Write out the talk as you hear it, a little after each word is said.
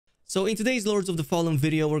So in today's Lords of the Fallen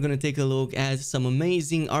video, we're going to take a look at some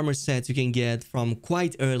amazing armor sets you can get from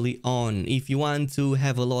quite early on. If you want to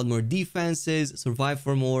have a lot more defenses, survive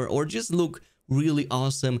for more, or just look really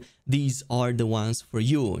awesome, these are the ones for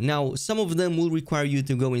you. Now, some of them will require you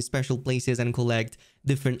to go in special places and collect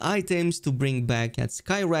different items to bring back at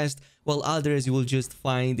Skyrest, while others you will just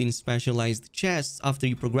find in specialized chests after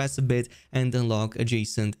you progress a bit and unlock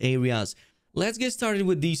adjacent areas. Let's get started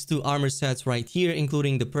with these two armor sets right here,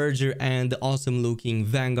 including the Purger and the awesome looking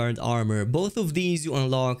Vanguard armor. Both of these you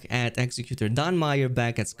unlock at Executor Dunmire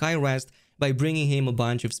back at Skyrest by bringing him a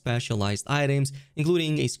bunch of specialized items,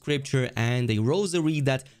 including a scripture and a rosary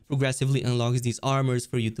that progressively unlocks these armors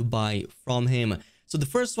for you to buy from him. So the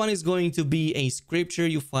first one is going to be a scripture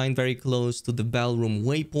you find very close to the Bellroom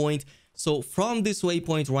waypoint. So from this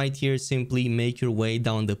waypoint right here, simply make your way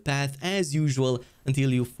down the path as usual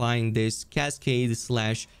until you find this cascade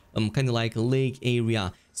slash kind of like a lake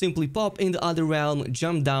area. Simply pop in the other realm,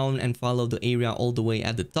 jump down and follow the area all the way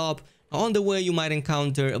at the top. On the way, you might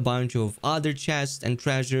encounter a bunch of other chests and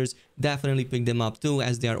treasures. Definitely pick them up too,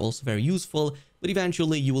 as they are also very useful. But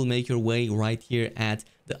eventually, you will make your way right here at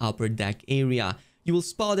the upper deck area. You will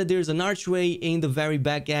spot that there's an archway in the very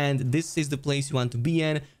back end. This is the place you want to be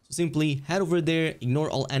in. So simply head over there,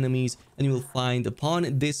 ignore all enemies, and you will find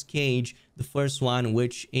upon this cage the first one,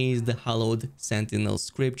 which is the Hallowed Sentinel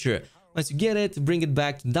scripture. Once you get it, bring it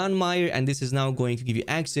back to Dunmire, and this is now going to give you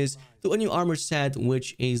access to a new armor set,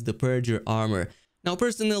 which is the Purger armor. Now,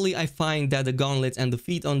 personally, I find that the gauntlets and the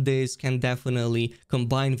feet on this can definitely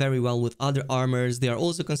combine very well with other armors. They are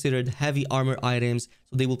also considered heavy armor items,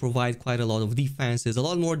 so they will provide quite a lot of defenses, a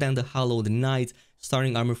lot more than the Hallowed Knight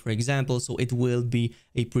starting armor, for example, so it will be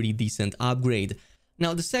a pretty decent upgrade.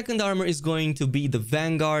 Now, the second armor is going to be the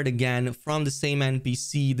Vanguard, again, from the same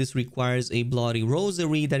NPC. This requires a bloody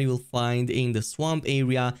rosary that you will find in the swamp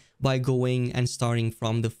area by going and starting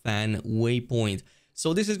from the fan waypoint.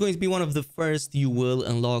 So this is going to be one of the first you will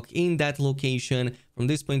unlock in that location. From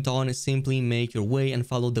this point on, simply make your way and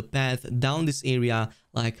follow the path down this area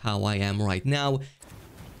like how I am right now.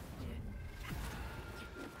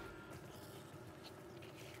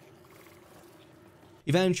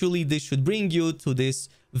 Eventually, this should bring you to this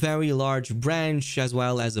very large branch as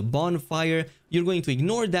well as a bonfire. You're going to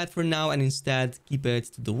ignore that for now and instead keep it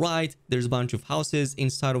to the right. There's a bunch of houses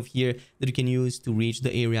inside of here that you can use to reach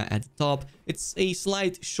the area at the top. It's a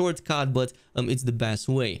slight shortcut, but it's the best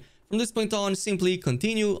way. From this point on, simply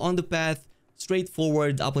continue on the path straight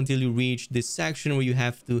forward up until you reach this section where you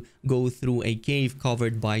have to go through a cave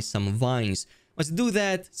covered by some vines. Once you do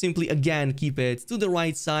that, simply again keep it to the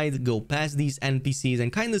right side, go past these NPCs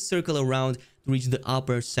and kind of circle around to reach the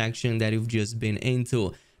upper section that you've just been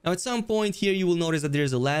into. Now, at some point here, you will notice that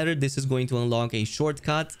there's a ladder. This is going to unlock a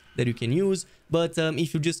shortcut that you can use. But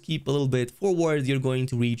if you just keep a little bit forward, you're going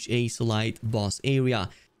to reach a slight boss area.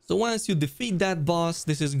 So once you defeat that boss,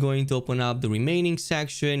 this is going to open up the remaining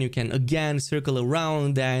section. You can again circle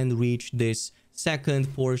around and reach this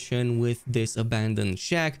second portion with this abandoned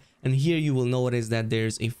shack. And here you will notice that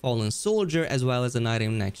there's a fallen soldier as well as an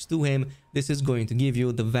item next to him. This is going to give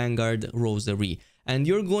you the Vanguard Rosary. And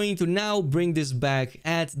you're going to now bring this back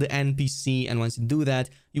at the NPC. And once you do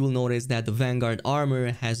that, you will notice that the Vanguard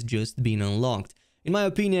armor has just been unlocked. In my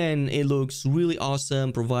opinion, it looks really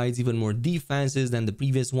awesome, provides even more defenses than the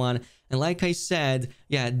previous one. And like I said,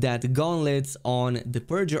 yeah, that gauntlet on the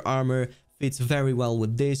Purger armor fits very well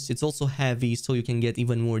with this. It's also heavy, so you can get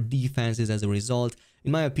even more defenses as a result.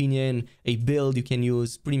 In my opinion, a build you can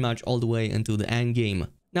use pretty much all the way into the end game.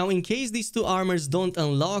 Now, in case these two armors don't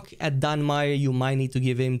unlock at Dunmire, you might need to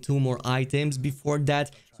give him 2 more items before that.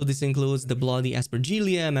 So this includes the Bloody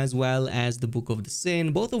Aspergillium as well as the Book of the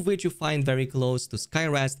Sin, both of which you find very close to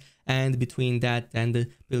Skyrest and between that and the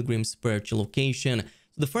Pilgrim's Perch location.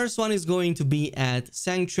 So the first one is going to be at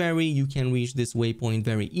Sanctuary. You can reach this waypoint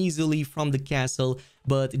very easily from the castle,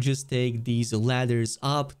 but just take these ladders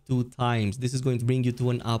up 2 times. This is going to bring you to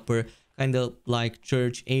an upper kind of like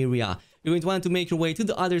church area. You're going to want to make your way to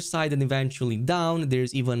the other side and eventually down.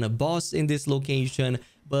 There's even a boss in this location,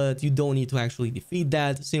 but you don't need to actually defeat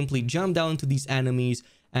that. Simply jump down to these enemies.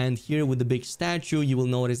 And here with the big statue, you will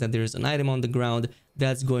notice that there's an item on the ground.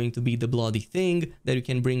 That's going to be the bloody thing that you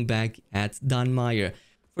can bring back at Dunmire.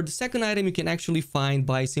 For the second item, you can actually find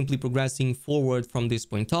by simply progressing forward from this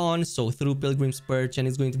point on, so through Pilgrim's Perch, and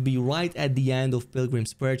it's going to be right at the end of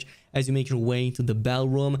Pilgrim's Perch as you make your way to the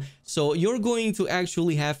Bellroom. So you're going to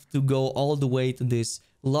actually have to go all the way to this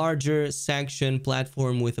larger section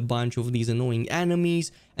platform with a bunch of these annoying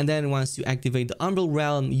enemies, and then once you activate the Umbral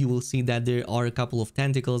Realm, you will see that there are a couple of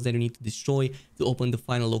tentacles that you need to destroy to open the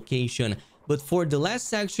final location. But for the last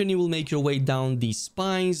section, you will make your way down these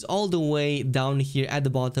spines all the way down here at the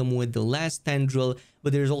bottom with the last tendril.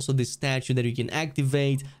 But there's also this statue that you can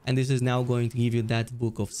activate, and this is now going to give you that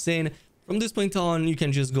Book of Sin. From this point on, you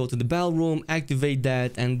can just go to the bell room, activate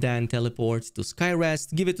that, and then teleport to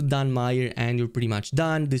Skyrest, give it to Dan Meyer, and you're pretty much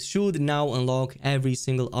done. This should now unlock every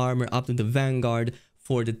single armor up to the Vanguard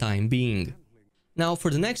for the time being. Now,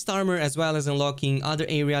 for the next armor, as well as unlocking other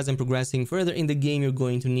areas and progressing further in the game, you're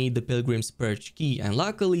going to need the Pilgrim's Perch key. And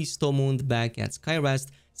luckily, Stomund back at Skyrest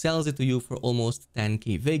sells it to you for almost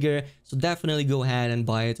 10k vigor, so definitely go ahead and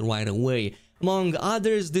buy it right away. Among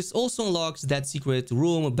others, this also unlocks that secret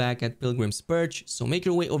room back at Pilgrim's Perch, so make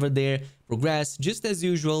your way over there, progress just as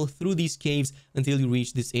usual through these caves until you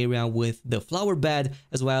reach this area with the flower bed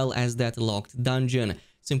as well as that locked dungeon.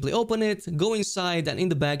 Simply open it, go inside, and in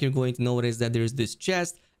the back you're going to notice that there's this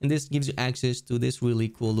chest, and this gives you access to this really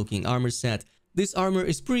cool looking armor set. This armor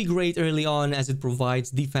is pretty great early on as it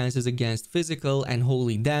provides defenses against physical and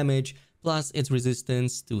holy damage, plus its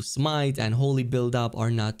resistance to smite and holy build-up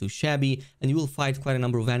are not too shabby, and you will fight quite a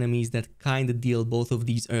number of enemies that kinda deal both of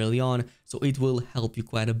these early on, so it will help you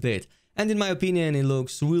quite a bit. And in my opinion, it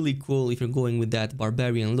looks really cool if you're going with that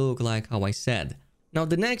barbarian look like how I said. Now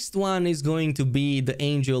the next one is going to be the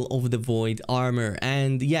Angel of the Void armor,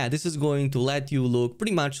 and yeah, this is going to let you look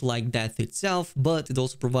pretty much like death itself, but it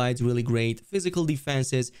also provides really great physical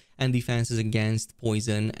defenses and defenses against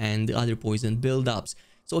poison and other poison buildups.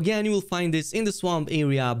 So again, you will find this in the swamp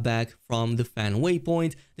area back from the fan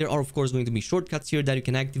waypoint. There are of course going to be shortcuts here that you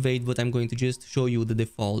can activate, but I'm going to just show you the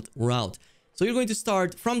default route. So you're going to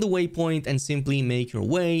start from the waypoint and simply make your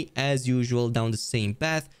way as usual down the same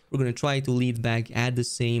path. We're going to try to lead back at the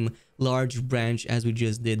same large branch as we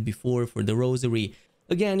just did before for the rosary.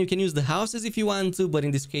 Again, you can use the houses if you want to, but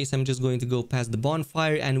in this case I'm just going to go past the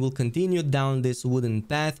bonfire and we'll continue down this wooden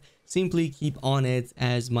path. Simply keep on it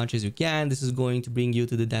as much as you can. This is going to bring you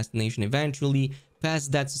to the destination eventually,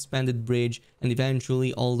 past that suspended bridge, and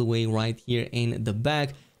eventually all the way right here in the back.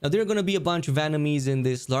 Now, there are going to be a bunch of enemies in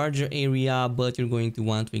this larger area, but you're going to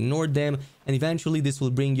want to ignore them. And eventually, this will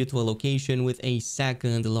bring you to a location with a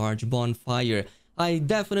second large bonfire. I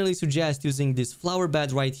definitely suggest using this flower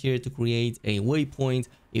bed right here to create a waypoint,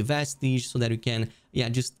 a vestige, so that you can,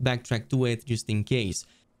 just backtrack to it just in case.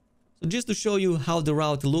 So just to show you how the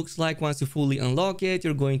route looks like once you fully unlock it,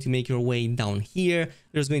 you're going to make your way down here.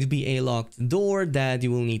 There's going to be a locked door that you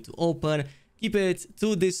will need to open. Keep it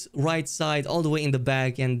to this right side all the way in the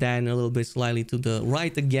back, and then a little bit slightly to the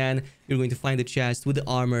right again. You're going to find the chest with the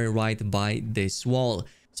armor right by this wall.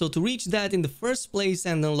 So to reach that in the first place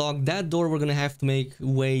and unlock that door, we're going to have to make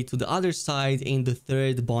way to the other side in the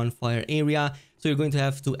third bonfire area. So you're going to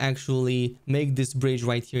have to actually make this bridge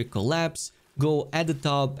right here collapse. Go at the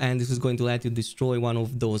top, and this is going to let you destroy one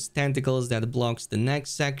of those tentacles that blocks the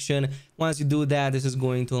next section. Once you do that, this is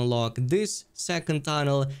going to unlock this second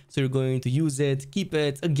tunnel, so you're going to use it, keep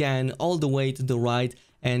it again all the way to the right,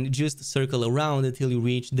 and just circle around until you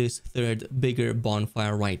reach this third bigger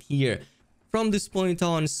bonfire right here. From this point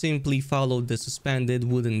on, simply follow the suspended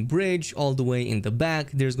wooden bridge all the way in the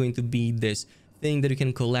back. There's going to be this thing that you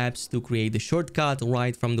can collapse to create the shortcut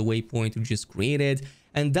right from the waypoint you just created.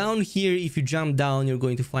 And down here, if you jump down, you're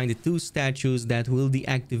going to find the two statues that will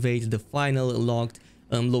deactivate the final locked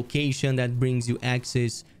location that brings you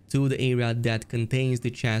access to the area that contains the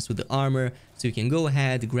chest with the armor. So you can go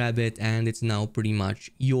ahead, grab it, and it's now pretty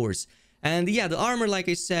much yours. And yeah, the armor, like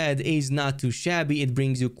I said, is not too shabby. It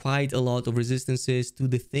brings you quite a lot of resistances to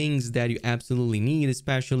the things that you absolutely need,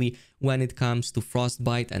 especially when it comes to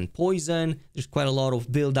frostbite and poison. There's quite a lot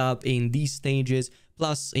of build up in these stages,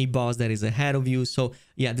 plus a boss that is ahead of you. So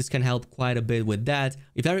yeah, this can help quite a bit with that.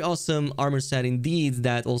 A very awesome armor set indeed,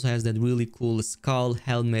 that also has that really cool skull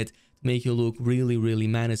helmet to make you look really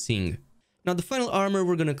menacing. Now, the final armor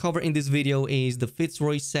we're going to cover in this video is the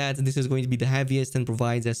Fitzroy set. This is going to be the heaviest and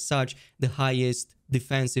provides as such the highest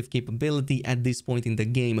defensive capability at this point in the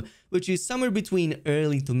game, which is somewhere between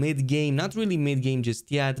early to mid game. Not really mid game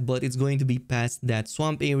just yet, but it's going to be past that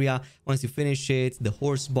swamp area. Once you finish it, the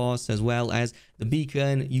horse boss as well as the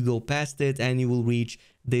beacon, you go past it and you will reach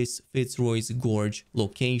this Fitzroy's Gorge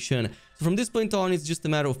location. So from this point on, it's just a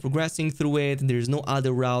matter of progressing through it. There's no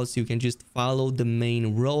other routes. You can just follow the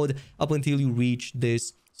main road up until you reach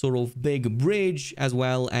this sort of big bridge, as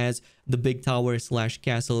well as the big tower /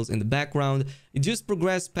 castles in the background. You just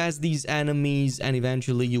progress past these enemies and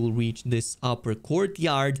eventually you will reach this upper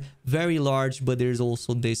courtyard, very large, but there's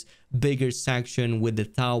also this bigger section with the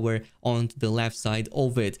tower on the left side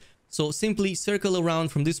of it. So simply circle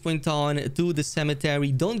around from this point on to the cemetery.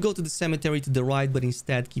 Don't go to the cemetery to the right, but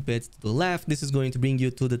instead keep it to the left. This is going to bring you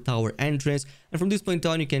to the tower entrance. And from this point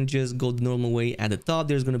on, you can just go the normal way at the top.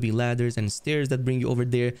 There's going to be ladders and stairs that bring you over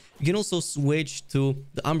there. You can also switch to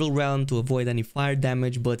the Umbral Realm to avoid any fire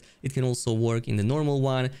damage, but it can also work in the normal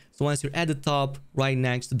one. So once you're at the top, right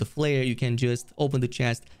next to the flare, you can just open the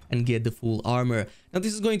chest and get the full armor. Now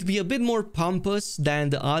this is going to be a bit more pompous than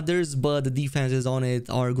the others, but the defenses on it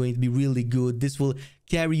are going to be really good. This will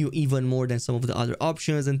carry you even more than some of the other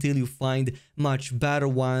options until you find much better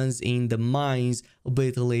ones in the mines a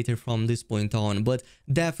bit later from this point on, but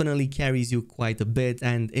definitely carries you quite a bit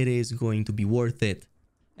and it is going to be worth it.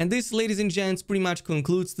 And this, ladies and gents, pretty much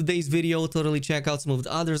concludes today's video. Totally check out some of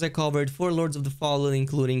the others I covered for Lords of the Fallen,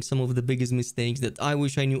 including some of the biggest mistakes that I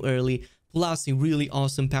wish I knew early, plus a really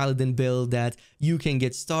awesome paladin build that you can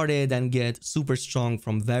get started and get super strong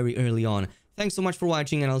from very early on. Thanks so much for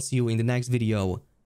watching, and I'll see you in the next video.